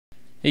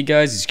Hey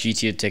guys, it's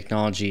GTA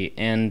Technology,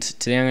 and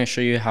today I'm going to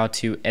show you how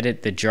to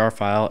edit the jar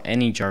file,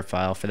 any jar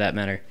file for that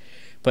matter.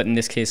 But in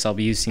this case, I'll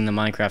be using the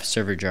Minecraft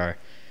server jar.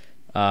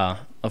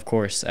 Of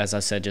course, as I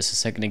said just a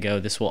second ago,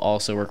 this will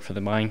also work for the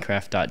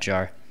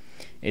Minecraft.jar.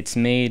 It's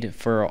made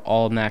for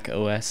all Mac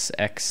OS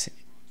X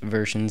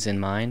versions in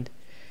mind.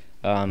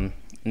 In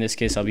this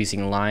case, I'll be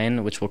using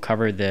Lion, which will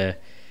cover the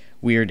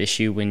weird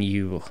issue when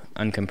you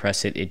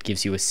uncompress it. It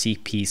gives you a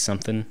CP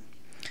something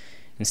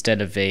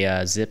instead of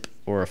a zip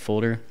or a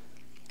folder.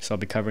 So I'll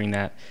be covering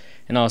that,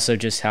 and also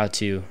just how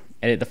to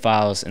edit the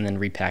files and then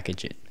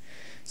repackage it.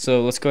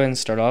 So let's go ahead and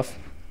start off.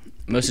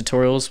 Most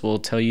tutorials will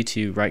tell you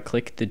to right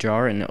click the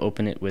jar and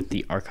open it with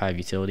the archive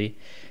utility,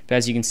 but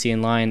as you can see in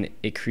Line,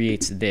 it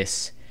creates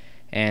this,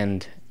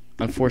 and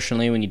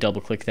unfortunately when you double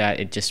click that,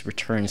 it just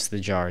returns the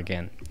jar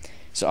again.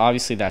 So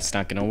obviously that's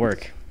not going to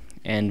work,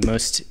 and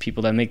most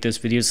people that make those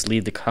videos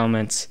leave the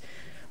comments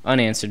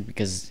unanswered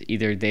because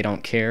either they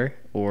don't care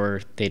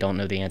or they don't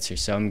know the answer.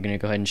 So I'm going to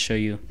go ahead and show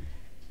you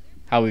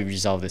how we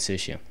resolve this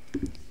issue.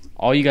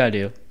 All you gotta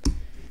do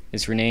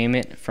is rename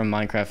it from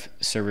Minecraft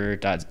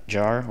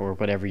server.jar or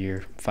whatever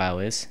your file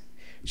is.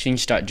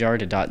 Change .jar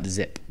to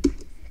 .zip.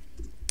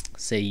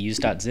 Say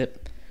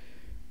use.zip.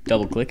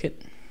 Double click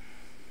it.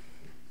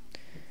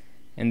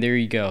 And there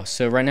you go.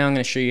 So right now I'm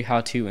going to show you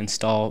how to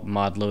install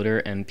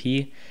modloader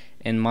MP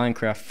and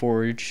Minecraft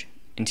Forge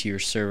into your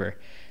server.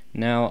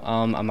 Now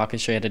I'm not going to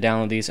show you how to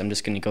download these. I'm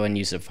just going to go ahead and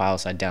use the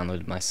files I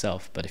downloaded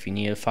myself. But if you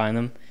need to find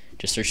them,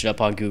 just search it up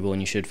on Google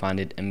and you should find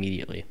it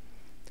immediately.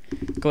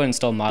 Go ahead and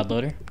install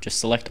modloader. Just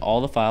select all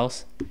the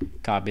files,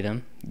 copy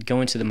them,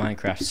 go into the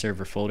Minecraft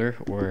server folder,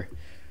 or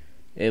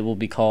it will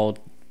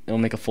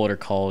make a folder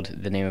called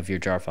the name of your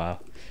jar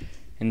file,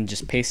 and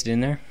just paste it in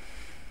there.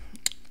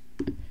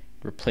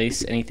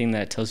 Replace anything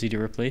that it tells you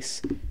to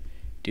replace.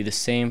 Do the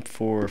same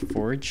for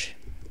Forge.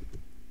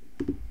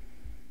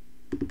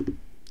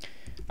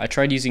 I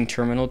tried using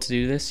terminal to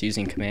do this,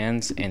 using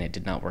commands, and it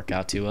did not work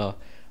out too well.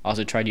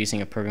 Also tried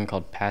using a program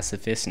called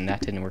Pacifist, and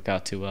that didn't work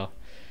out too well.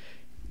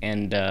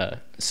 And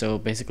so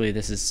basically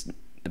this is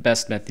the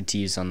best method to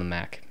use on the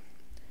Mac.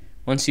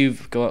 Once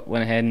you've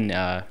went ahead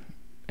and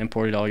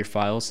imported all your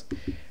files,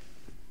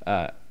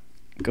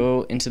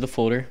 go into the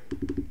folder,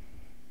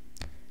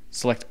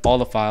 select all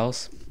the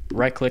files,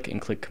 right click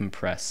and click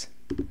compress.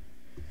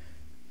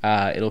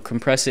 It'll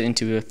compress it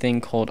into a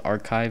thing called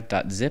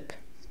archive.zip.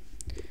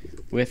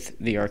 With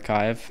the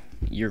archive,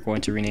 you're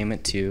going to rename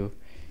it to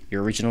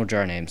your original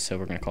jar name. So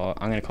I'm going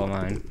to call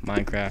mine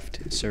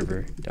Minecraft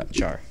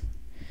server.jar.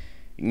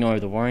 Ignore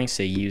the warning,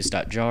 say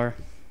use.jar.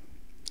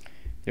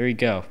 There you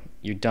go,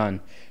 you're done.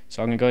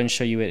 So I'm going to go ahead and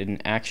show you it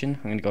in action.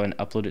 I'm going to go ahead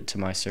and upload it to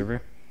my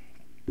server.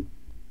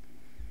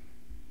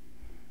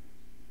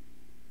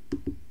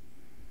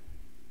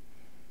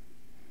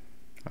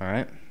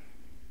 Alright.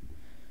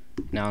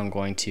 Now I'm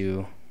going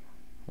to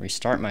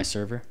restart my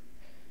server.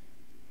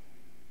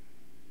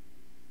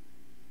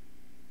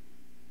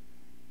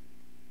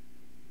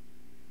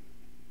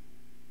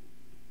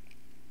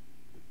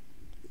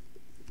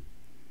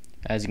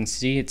 As you can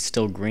see, it's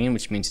still green,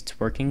 which means it's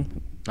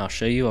working. I'll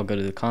show you. I'll go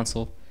to the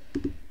console.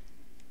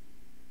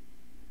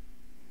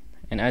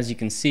 And as you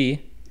can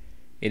see,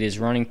 it is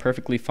running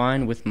perfectly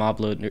fine with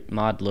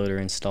modloader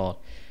installed.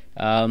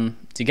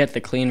 To get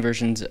the clean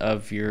versions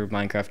of your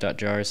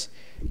Minecraft.jars,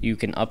 you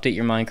can update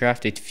your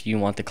Minecraft if you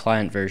want the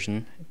client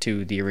version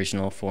to the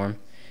original form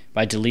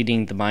by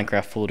deleting the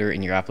Minecraft folder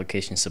in your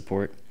application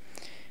support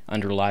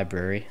under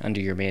library,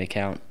 under your main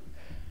account.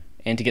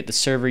 And to get the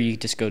server, you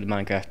just go to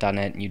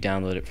minecraft.net and you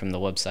download it from the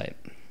website.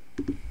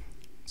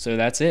 So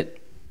that's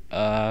it.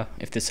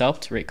 If this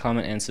helped, rate,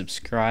 comment, and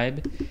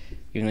subscribe.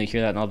 Even though you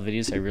hear that in all the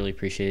videos, I really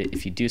appreciate it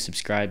if you do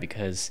subscribe,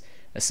 because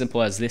as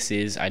simple as this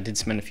is, I did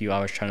spend a few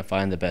hours trying to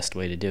find the best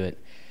way to do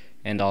it.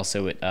 And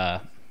also it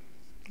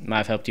might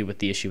have helped you with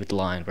the issue with the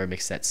line where it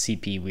makes that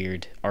CP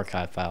weird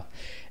archive file.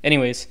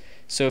 Anyways,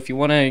 so if you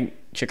want to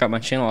check out my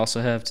channel, I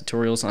also have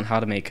tutorials on how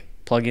to make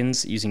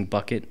plugins using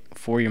Bucket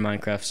for your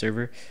Minecraft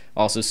server.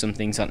 Also some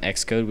things on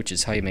Xcode, which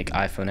is how you make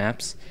iPhone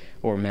apps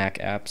or Mac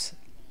apps,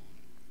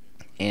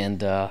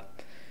 and a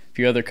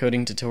few other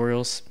coding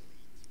tutorials.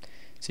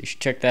 So you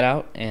should check that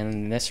out,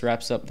 and this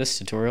wraps up this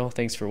tutorial.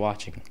 Thanks for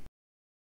watching.